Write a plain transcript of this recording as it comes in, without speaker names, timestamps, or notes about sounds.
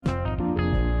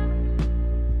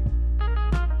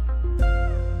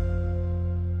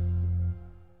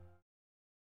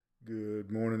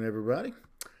Good morning, everybody.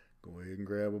 Go ahead and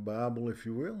grab a Bible, if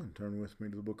you will, and turn with me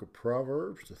to the book of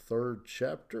Proverbs, the third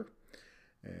chapter.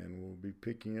 And we'll be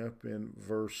picking up in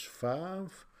verse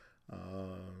 5,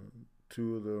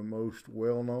 two of the most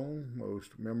well known,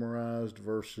 most memorized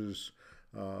verses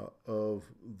of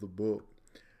the book.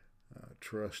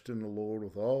 Trust in the Lord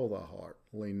with all thy heart.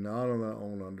 Lean not on thy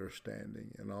own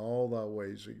understanding. In all thy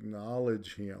ways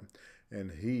acknowledge him,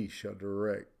 and he shall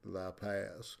direct thy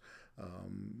paths.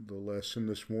 The lesson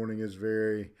this morning is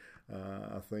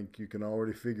I think you can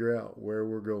already figure out where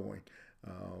we're going.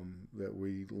 That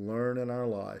we learn in our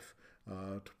life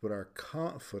to put our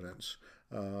confidence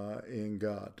in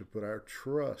God, to put our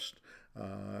trust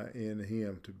in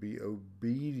him, to be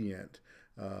obedient,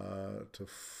 to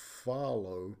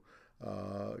follow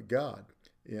God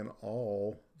in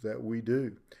all that we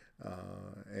do.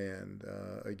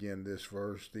 Again, these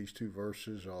two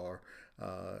verses are,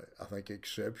 I think,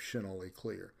 exceptionally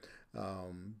clear.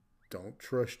 Don't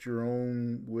trust your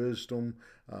own wisdom.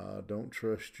 Don't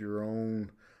trust your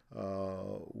own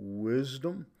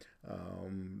wisdom.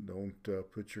 Don't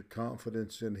put your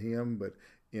confidence in him, but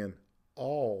in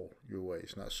all your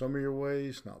ways, not some of your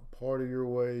ways, not part of your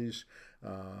ways,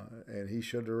 and he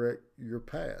shall direct your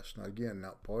paths. Now, again,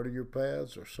 not part of your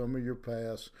paths or some of your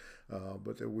paths,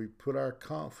 but that we put our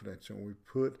confidence and we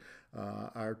put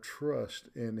our trust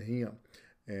in him.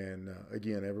 And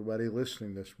again, everybody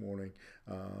listening this morning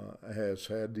has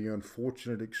had the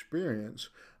unfortunate experience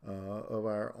of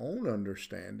our own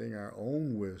understanding, our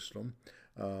own wisdom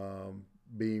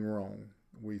being wrong.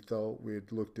 We thought we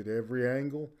had looked at every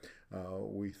angle.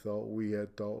 We thought we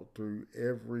had thought through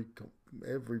every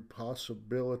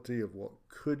possibility of what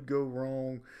could go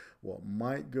wrong, what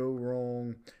might go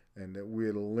wrong, and that we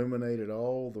had eliminated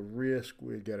all the risk.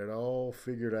 We had got it all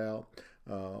figured out,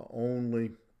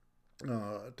 only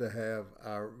to have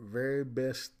our very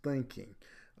best thinking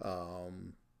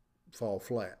fall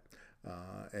flat.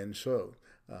 And so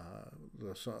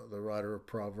the writer of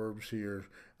Proverbs here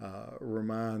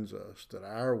reminds us that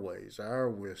our ways, our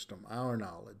wisdom, our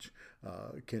knowledge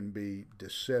can be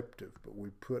deceptive, but we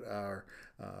put our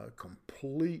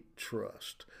complete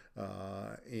trust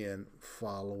in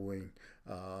following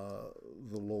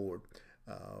the Lord.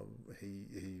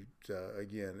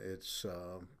 Again, it's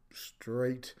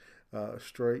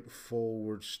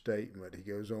straightforward statement. He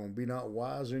goes on, be not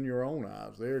wise in your own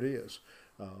eyes. There it is.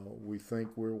 We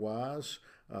think we're wise,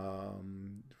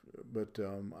 but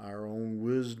our own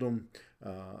wisdom,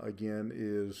 again,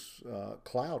 is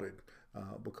clouded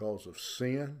because of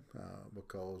sin,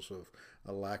 because of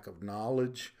a lack of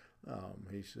knowledge.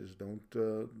 He says,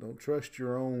 don't trust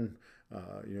your own.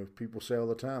 People say all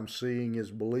the time, seeing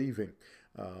is believing.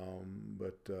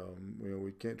 But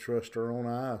we can't trust our own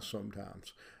eyes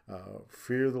sometimes.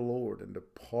 Fear the Lord and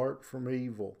depart from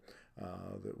evil.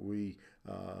 That we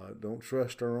don't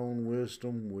trust our own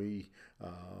wisdom. We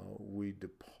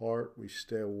depart. We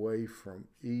stay away from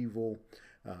evil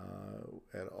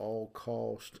at all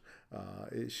cost.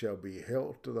 It shall be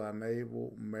health to thy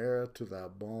navel, marrow to thy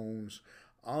bones.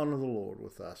 Honor the Lord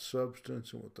with thy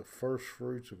substance and with the first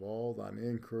fruits of all thine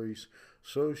increase.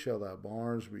 So shall thy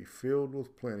barns be filled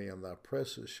with plenty, and thy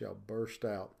presses shall burst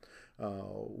out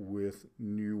with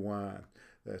new wine.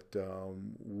 That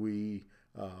we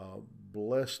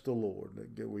bless the Lord,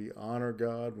 that we honor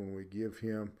God when we give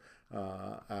him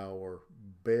our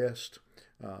best,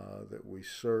 that we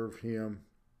serve him,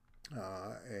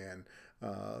 and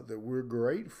that we're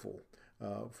grateful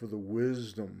for the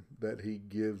wisdom that he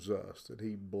gives us, that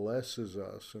he blesses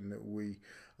us, and that we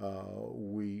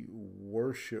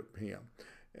worship him.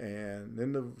 And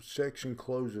then the section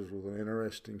closes with an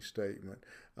interesting statement.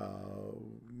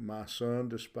 My son,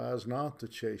 despise not the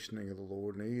chastening of the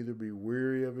Lord, neither be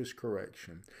weary of his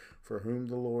correction. For whom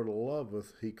the Lord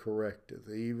loveth, he correcteth,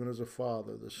 even as a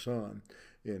father the son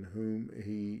in whom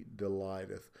he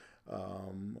delighteth.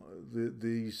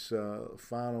 These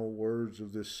final words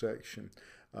of this section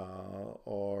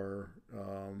are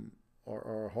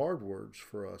hard words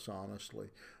for us, honestly.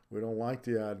 We don't like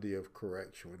the idea of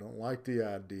correction. We don't like the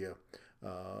idea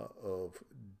of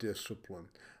discipline.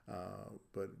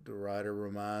 But the writer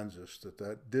reminds us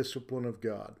that discipline of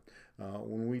God,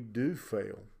 when we do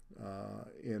fail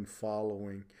in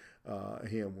following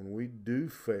him, when we do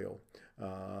fail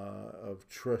of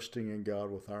trusting in God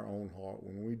with our own heart,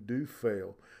 when we do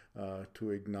fail to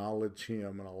acknowledge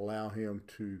him and allow him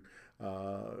to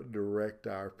direct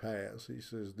our paths, he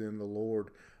says, then the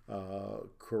Lord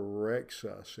corrects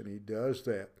us, and he does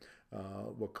that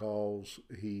because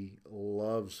he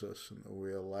loves us, and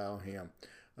we allow him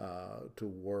to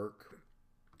work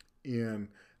in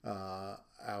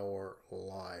our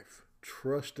life.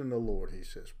 Trust in the Lord, he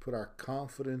says. Put our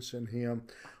confidence in him.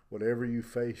 Whatever you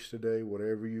face today,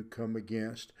 whatever you come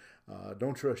against,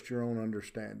 don't trust your own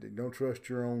understanding. Don't trust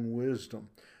your own wisdom.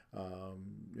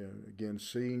 Again,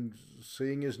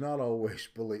 seeing is not always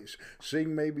belief.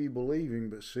 Seeing may be believing,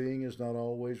 but seeing is not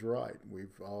always right.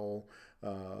 We've all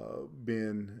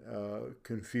been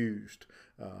confused.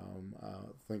 I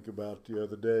think about the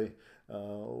other day,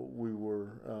 we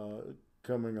were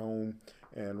coming home,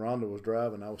 and Rhonda was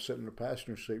driving. I was sitting in the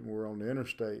passenger seat, and we were on the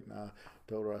interstate, and I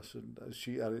told her, I said,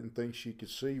 I didn't think she could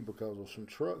see because of some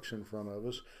trucks in front of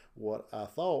us what I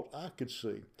thought I could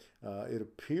see. It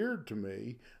appeared to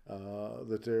me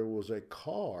that there was a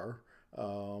car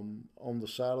on the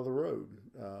side of the road,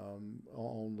 and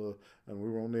we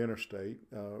were on the interstate,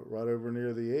 right over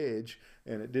near the edge,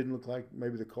 and it didn't look like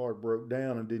maybe the car broke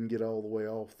down and didn't get all the way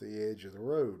off the edge of the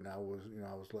road. And I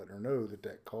was letting her know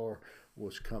that car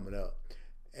was coming up.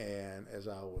 And as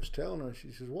I was telling her,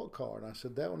 she says, "What car?" And I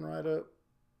said, "That one right up."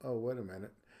 Oh, wait a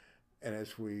minute. And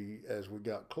as we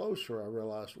got closer, I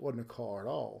realized it wasn't a car at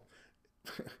all.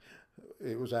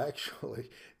 It was actually,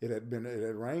 it had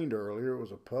rained earlier. It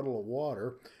was a puddle of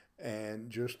water, and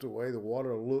just the way the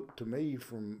water looked to me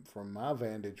from my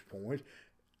vantage point,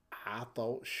 I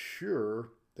thought sure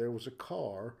there was a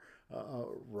car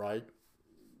right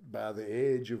by the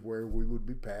edge of where we would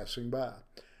be passing by.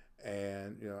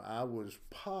 And I was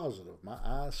positive. My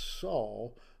eyes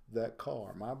saw that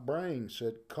car. My brain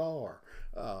said car.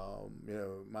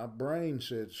 My brain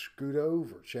said scoot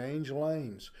over, change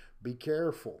lanes, be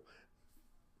careful.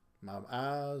 My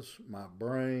eyes, my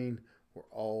brain were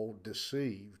all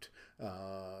deceived.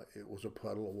 It was a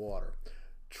puddle of water.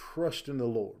 Trust in the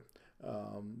Lord.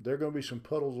 There are going to be some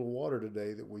puddles of water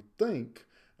today that we think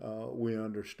we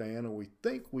understand, and we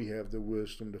think we have the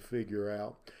wisdom to figure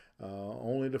out,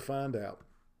 only to find out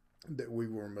that we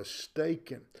were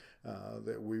mistaken,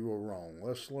 that we were wrong.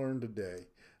 Let's learn today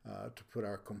to put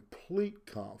our complete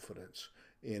confidence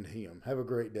in him. Have a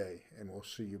great day, and we'll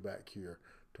see you back here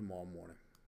tomorrow morning.